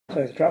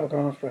So the travel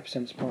graph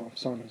represents part of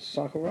Simon's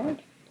cycle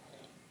ride.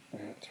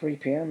 At 3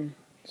 p.m.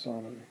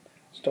 Simon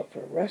stopped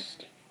for a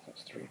rest.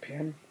 That's 3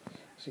 p.m.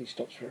 So he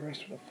stops for a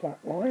rest with a flat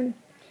line.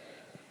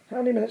 How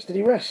many minutes did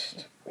he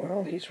rest?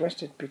 Well, he's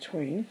rested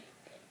between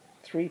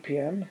 3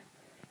 p.m.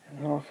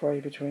 and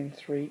halfway between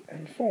 3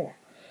 and 4.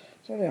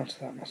 So the answer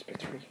to that must be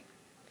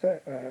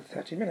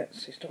 30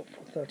 minutes. He stopped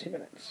for 30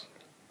 minutes.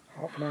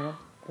 Half an hour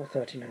or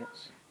 30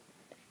 minutes.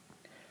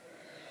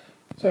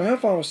 So how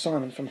far was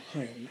Simon from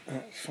home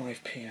at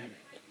 5 p.m?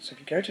 So if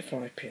you go to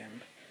 5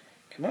 p.m,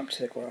 come up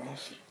to the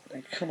graph,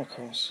 then come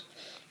across,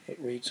 it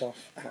reads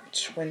off at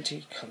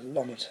 20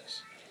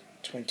 kilometres.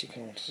 20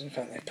 kilometres. In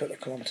fact, they put the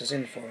kilometres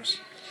in for us,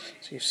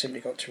 so you've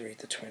simply got to read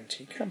the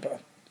 20. You can put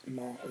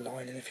a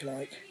line in if you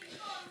like.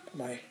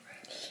 I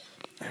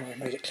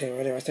made it clear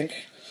earlier, I think.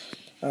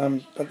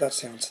 But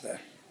that's the answer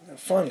there. Now,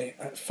 finally,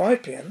 at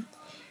 5 p.m,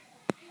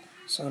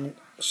 Simon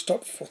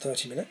stopped for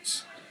 30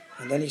 minutes,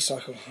 and then he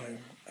cycled home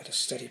at a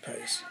steady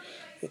pace.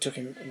 It took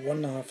him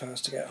 1.5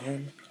 hours to get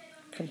home.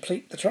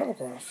 Complete the travel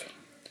graph.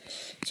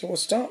 So we'll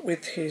start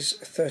with his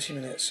 30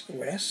 minutes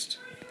rest.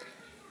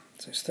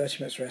 So his 30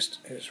 minutes rest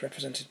is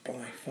represented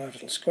by 5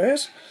 little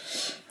squares,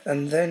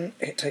 and then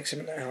it takes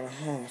him an hour and a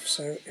half.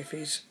 So if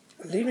he's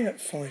leaving at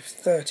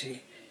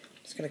 5:30,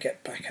 he's going to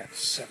get back at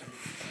 7.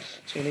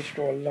 So you need to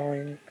draw a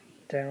line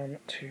down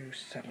to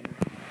 7.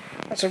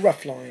 That's a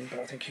rough line, but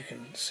I think you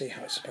can see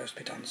how it's supposed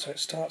to be done. So it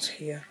starts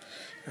here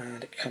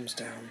and it comes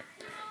down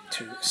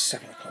to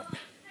 7 o'clock.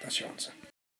 That's your answer.